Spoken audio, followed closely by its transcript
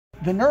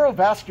the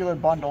neurovascular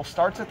bundle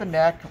starts at the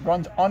neck,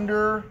 runs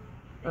under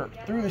or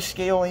through the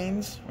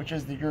scalenes, which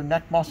is your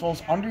neck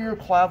muscles, under your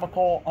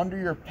clavicle, under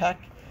your pec,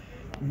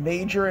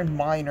 major and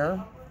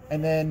minor,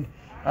 and then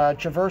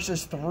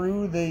traverses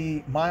through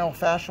the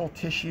myofascial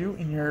tissue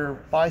in your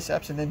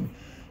biceps, and then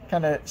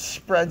kind of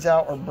spreads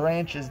out or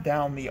branches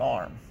down the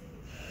arm.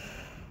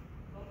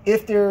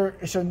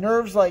 So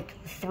nerves like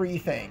three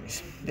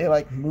things. They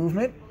like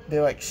movement, they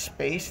like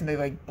space, and they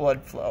like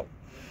blood flow.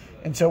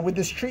 And so with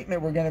this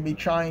treatment, we're going to be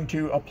trying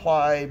to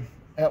apply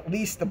at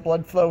least the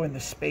blood flow and the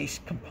space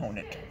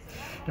component.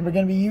 And we're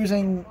going to be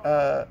using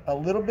a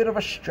little bit of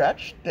a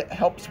stretch that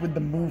helps with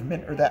the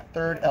movement, or that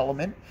third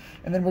element.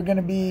 And then we're going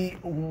to be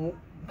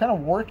kind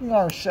of working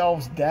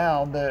ourselves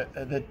down the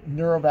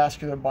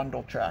neurovascular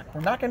bundle track.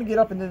 We're not going to get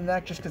up into the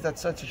neck just because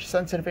that's such a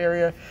sensitive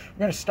area. We're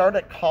going to start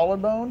at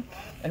collarbone,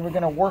 and we're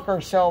going to work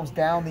ourselves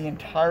down the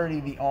entirety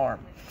of the arm.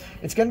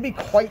 It's going to be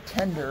quite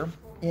tender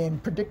in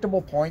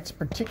predictable points,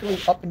 particularly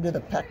up into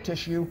the pec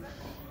tissue,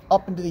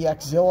 up into the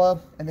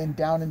axilla, and then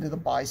down into the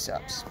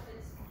biceps.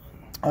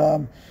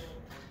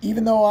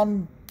 Even though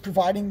I'm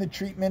providing the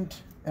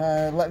treatment,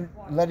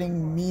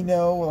 letting me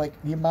know like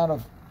the amount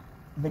of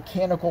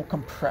mechanical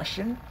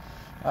compression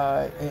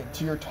to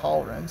your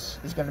tolerance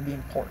is going to be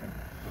important.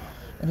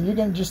 And then you're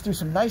going to just do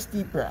some nice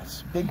deep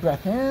breaths. Big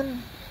breath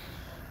in,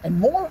 and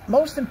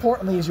most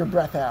importantly is your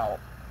breath out.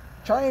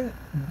 Try and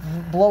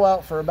blow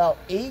out for about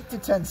 8 to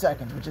 10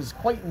 seconds, which is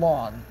quite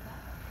long,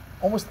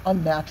 almost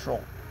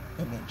unnatural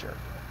in nature.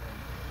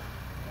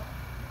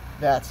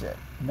 That's it.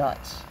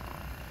 Nice.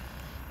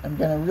 I'm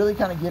going to really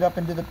kind of get up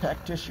into the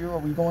pec tissue. Are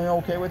we going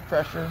okay with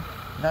pressure?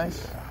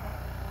 Nice.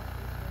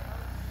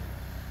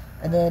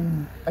 And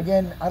then,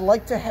 again, I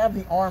like to have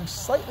the arm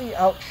slightly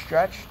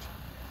outstretched.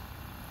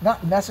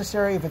 Not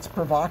necessary if it's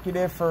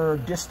provocative for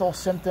distal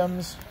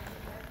symptoms.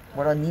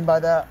 What I mean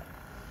by that?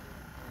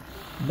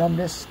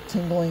 Numbness,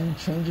 tingling,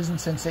 changes in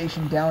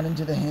sensation down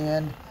into the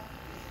hand.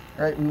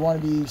 All right, we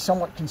want to be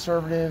somewhat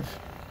conservative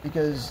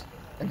because,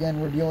 again,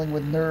 we're dealing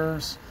with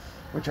nerves,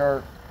 which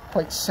are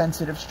quite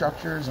sensitive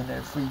structures, and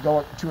if we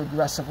go too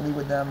aggressively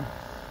with them,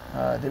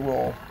 they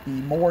will be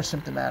more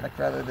symptomatic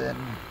rather than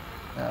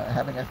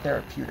having a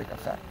therapeutic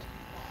effect.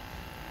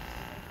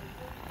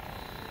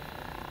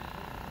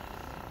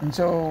 And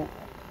so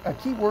a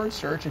keyword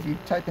search, if you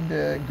type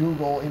into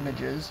Google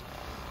Images,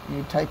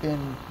 you type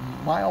in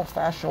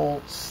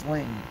myofascial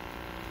sling,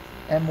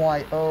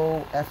 MYOFASCIAL,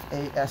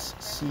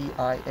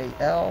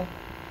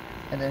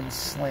 and then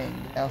sling,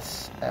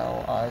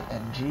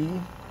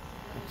 SLING,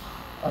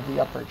 of the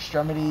upper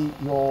extremity.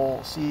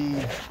 You'll see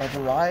a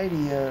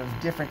variety of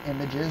different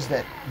images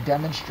that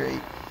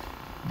demonstrate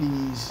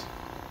these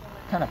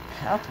kind of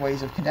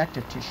pathways of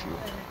connective tissue.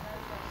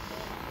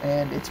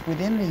 And it's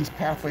within these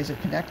pathways of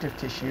connective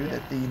tissue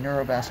that the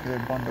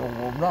neurovascular bundle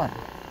will run.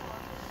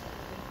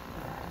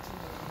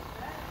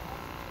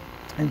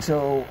 And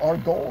so our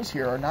goals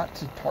here are not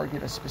to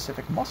target a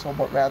specific muscle,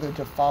 but rather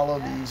to follow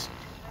these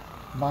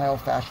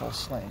myofascial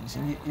slings.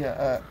 And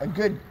a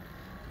good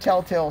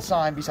telltale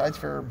sign, besides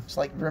for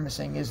slight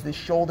grimacing, is the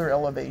shoulder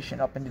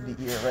elevation up into the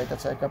ear, right?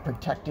 That's like a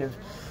protective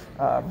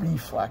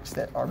reflex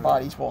that our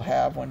bodies will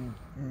have when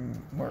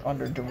we're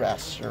under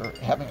duress or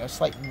having a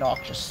slight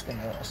noxious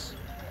stimulus.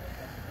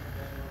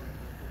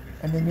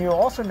 And then you'll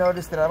also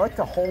notice that I like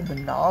to hold the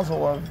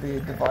nozzle of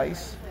the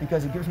device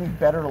because it gives me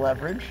better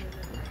leverage.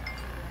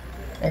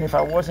 And if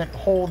I wasn't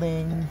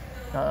holding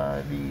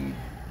the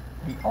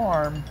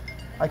arm,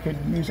 I could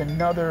use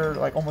another,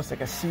 like almost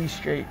like a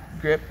C-straight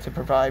grip to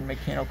provide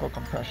mechanical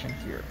compression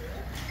here.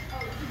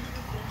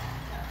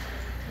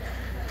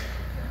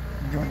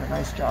 I'm doing a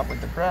nice job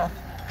with the breath.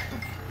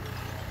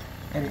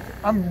 And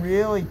I'm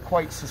really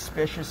quite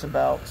suspicious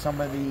about some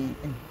of the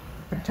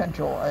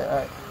potential,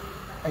 I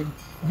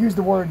use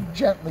the word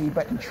gently,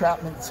 but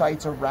entrapment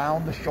sites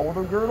around the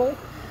shoulder girdle,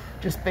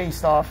 just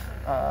based off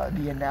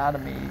the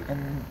anatomy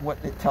and what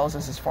it tells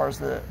us as far as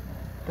the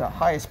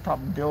highest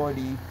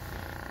probability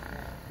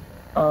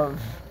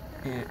of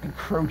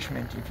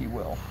encroachment, if you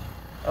will,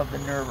 of the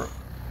nerve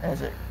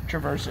as it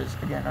traverses,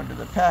 again, under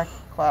the pec,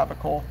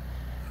 clavicle.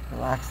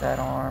 Relax that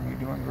arm, you're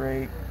doing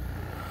great.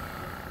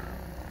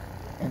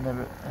 And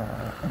then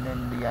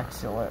the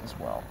axilla as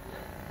well.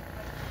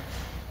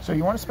 So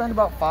you want to spend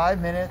about 5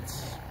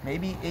 minutes,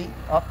 maybe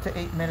up to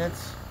 8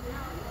 minutes,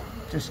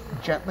 just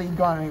gently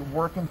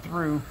working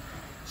through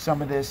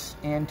some of this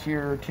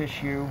anterior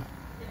tissue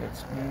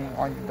that's meaning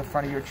on the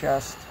front of your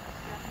chest,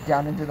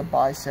 down into the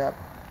bicep,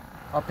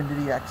 up into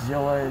the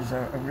axilla is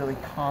a really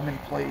common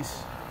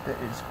place that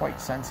is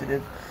quite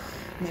sensitive.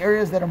 The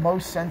areas that are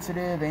most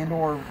sensitive and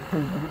or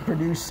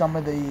produce some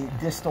of the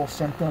distal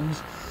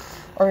symptoms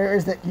are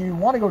areas that you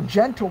want to go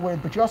gentle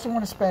with, but you also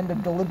want to spend a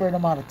deliberate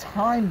amount of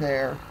time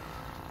there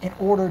in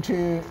order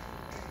to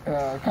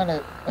kind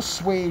of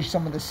assuage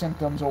some of the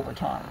symptoms over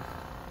time.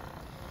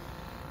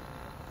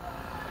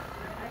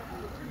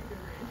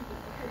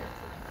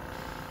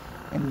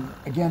 And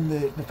again,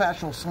 the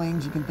fascial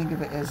slings, you can think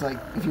of it as like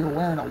if you're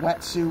wearing a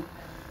wetsuit,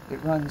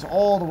 it runs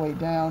all the way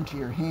down to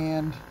your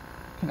hand,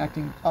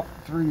 connecting up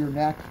through your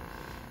neck.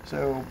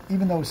 So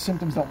even though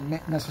symptoms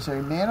don't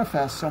necessarily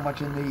manifest so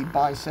much in the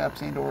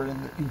biceps and or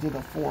into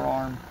the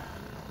forearm,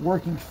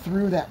 working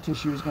through that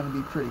tissue is going to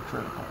be pretty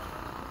critical.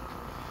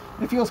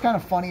 It feels kind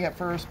of funny at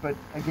first, but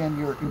again,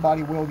 your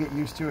body will get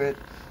used to it,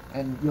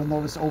 and you'll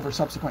notice over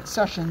subsequent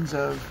sessions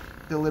of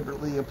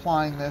deliberately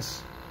applying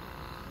this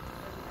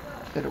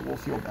that it will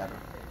feel better.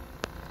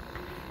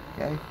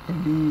 Okay, it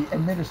can be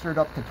administered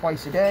up to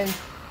twice a day.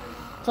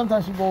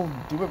 Sometimes people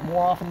do it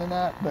more often than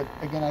that, but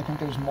again, I think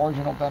there's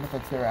marginal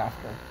benefits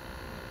thereafter.